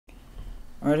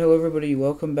Alright, hello everybody,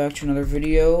 welcome back to another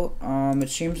video. It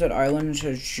seems that Islands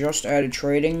has just added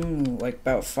trading, like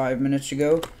about 5 minutes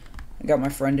ago. I got my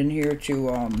friend in here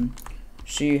to,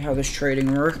 see how this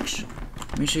trading works.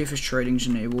 Let me see if his trading's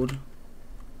enabled.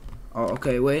 Oh,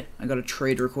 okay, wait, I got a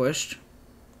trade request.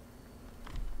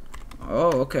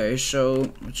 Oh, okay,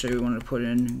 so, let's say we want to put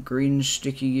in green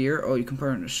sticky gear. Oh, you can put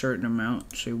in a certain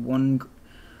amount, say one.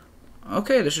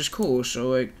 Okay, this is cool, so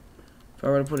like, if I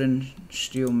were to put in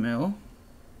steel mill.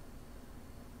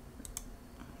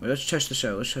 Let's test this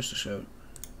out.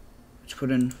 Let's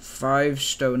put in 5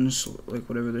 stones, like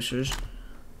whatever this is.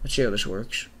 Let's see how this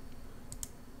works.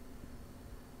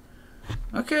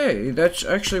 Okay, that's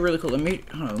actually really cool. Let me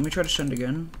try to send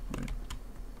again.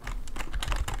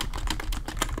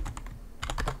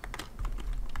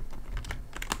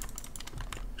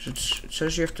 It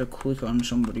says you have to click on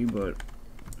somebody, but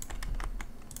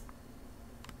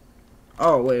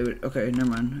oh wait, okay,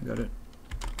 never mind. I got it.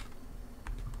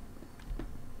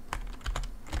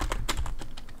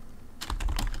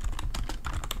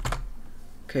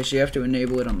 Okay, so you have to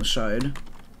enable it on the side.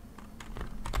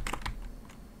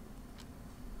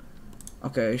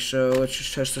 Okay, so let's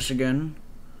just test this again.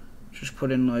 Just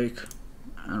put in like,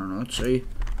 I don't know, let's say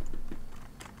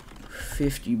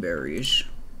 50 berries.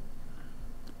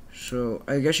 So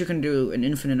I guess you can do an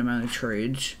infinite amount of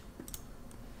trades.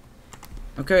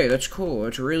 Okay, that's cool.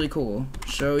 It's really cool.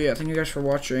 So yeah, thank you guys for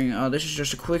watching. This is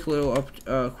just a quick little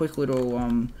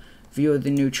view of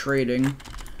the new trading.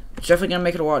 It's definitely gonna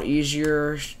make it a lot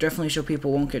easier, definitely so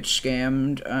people won't get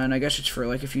scammed, and I guess it's for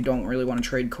like if you don't really want to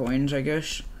trade coins, I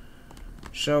guess.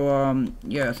 So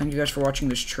yeah, thank you guys for watching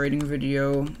this trading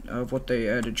video of what they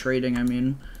added trading, I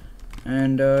mean.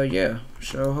 And yeah,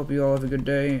 so hope you all have a good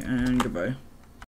day, and goodbye.